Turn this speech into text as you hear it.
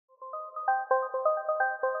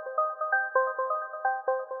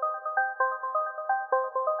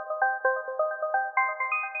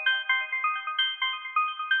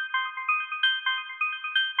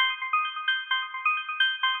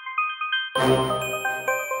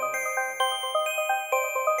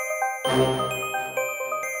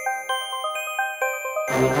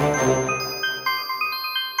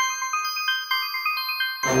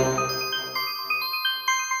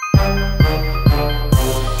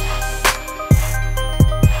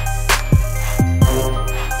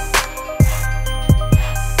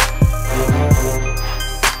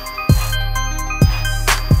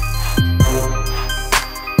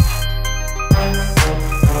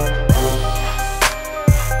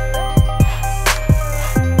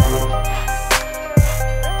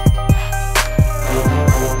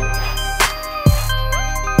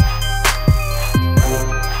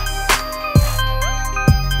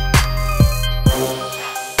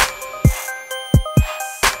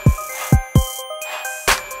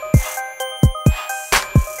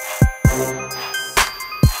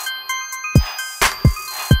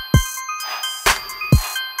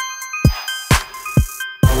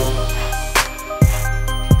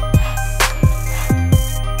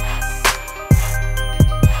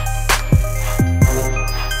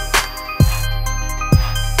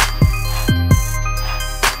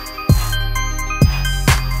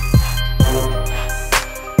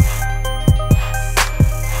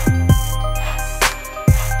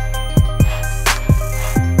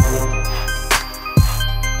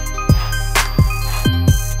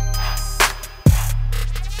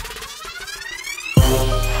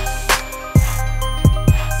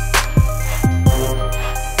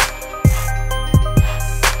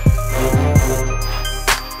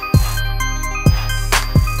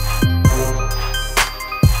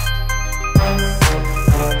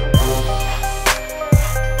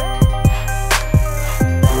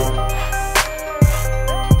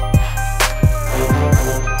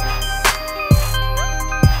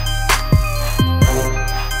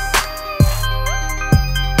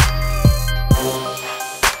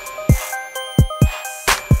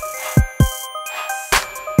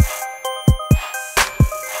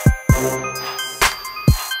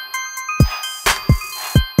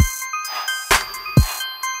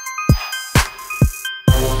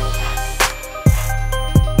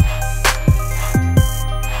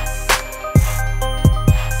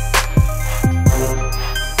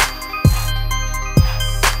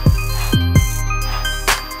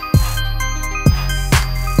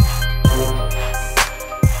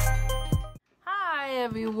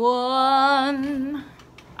Everyone,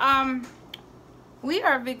 we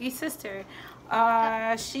are Vicky's sister.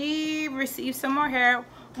 She received some more hair.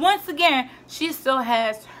 Once again, she still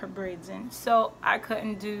has her braids in, so I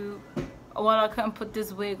couldn't put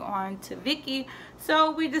this wig on to Vicky,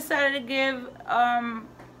 so we decided to give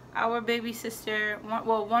our baby sister,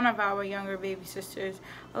 one of our younger baby sisters,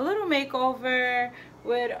 a little makeover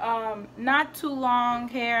with not too long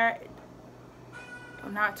hair,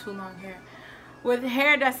 with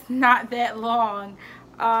hair that's not that long,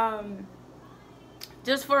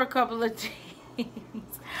 just for a couple of days.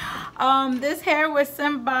 This hair was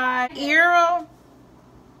sent by eullair.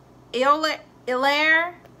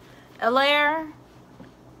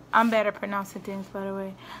 I'm bad at pronouncing things, by the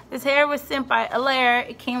way. This hair was sent by eullair.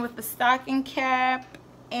 It came with the stocking cap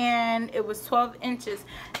and it was 12 inches.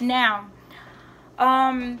 Now,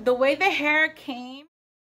 the way the hair came,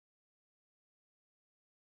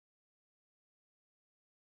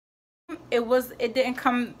 it didn't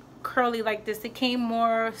come curly like this. It came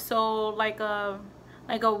more so like a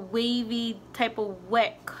wavy type of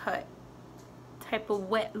wet cut, type of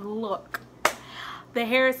wet look. The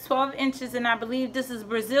hair is 12 inches and I believe this is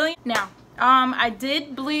Brazilian. Now, I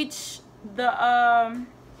did bleach the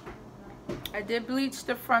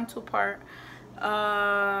frontal part,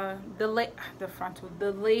 the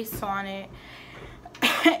lace on it.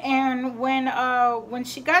 And when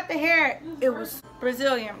she got the hair, it was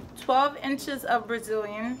Brazilian, 12 inches of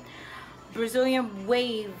Brazilian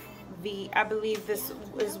wavy. I believe this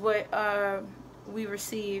is what we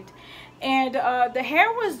received, and the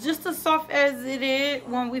hair was just as soft as it is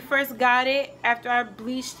when we first got it after I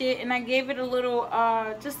bleached it, and I gave it a little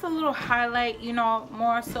just a little highlight, you know,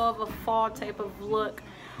 more so of a fall type of look.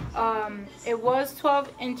 It was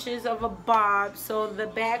 12 inches of a bob, so the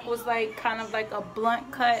back was like kind of like a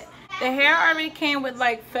blunt cut. The hair already came with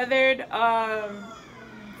like feathered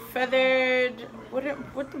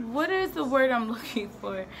what is the word I'm looking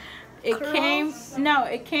for? It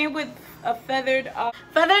came with a feathered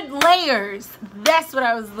layers. That's what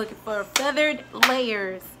I was looking for, feathered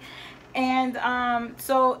layers. And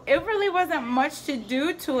so it really wasn't much to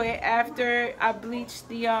do to it after I bleached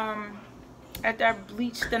the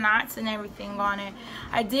knots and everything on it.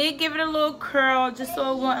 I did give it a little curl just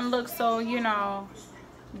so it wouldn't look so, you know,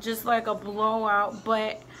 just like a blowout.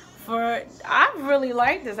 But I really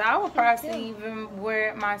like this. I would probably even wear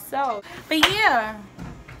it myself. But yeah,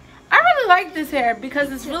 I really like this hair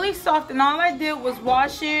because it's really soft, and all I did was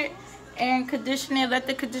wash it and condition it. Let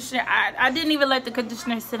the conditioner, I didn't even let the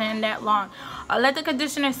conditioner sit in that long. I let the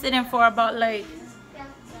conditioner sit in for about like,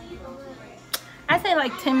 I say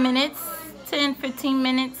like 10 minutes, 10-15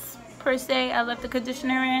 minutes per se. I let the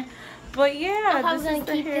conditioner in. But yeah, I'm probably gonna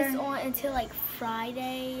keep this on until like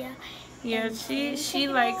Friday. Yeah, she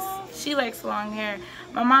likes long hair.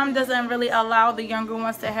 My mom doesn't really allow the younger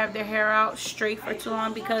ones to have their hair out straight for too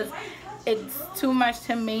long because it's too much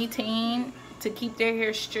to maintain to keep their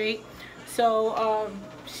hair straight. So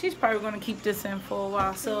she's probably gonna keep this in for a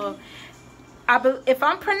while. So if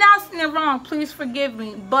I'm pronouncing it wrong, please forgive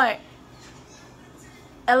me. But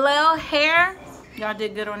LL hair, y'all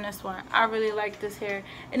did good on this one. I really like this hair,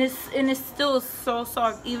 and it's still so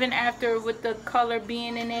soft even after with the color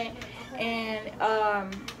being in it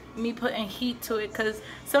and me putting heat to it. Because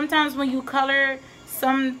sometimes when you color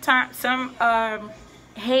some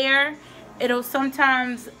hair, it'll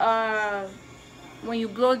sometimes when you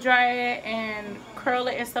blow dry it and curl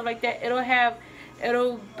it and stuff like that,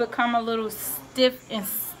 it'll become a little stiff and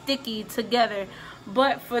sticky together.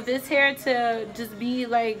 But for this hair to just be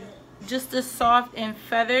like just as soft and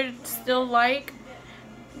feathered still, like,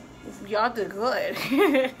 y'all did good.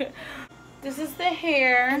 This is the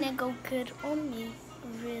hair, and it go good on me,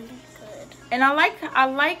 really good. And I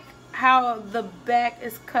like how the back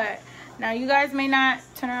is cut. Now you guys may not,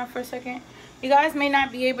 turn around for a second, you guys may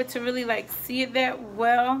not be able to really like see it that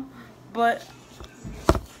well, but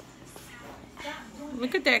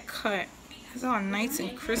look at that cut. It's all nice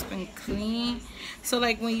and crisp and clean. So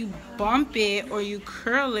like when you bump it or you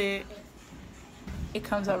curl it, it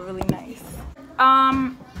comes out really nice.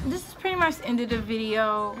 This is pretty much the end of the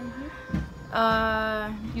video.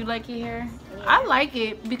 You like your hair? Yeah. I like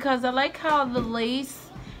it because I like how the lace,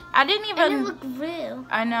 I didn't even, and it look real.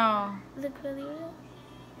 I know. Look really real.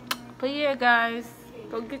 But yeah, guys,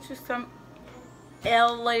 go get you some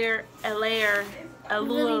eullair. A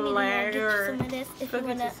little layer. Some of this if you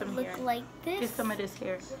wanna look like this. Get some of this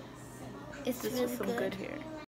hair. It's this really is some good hair.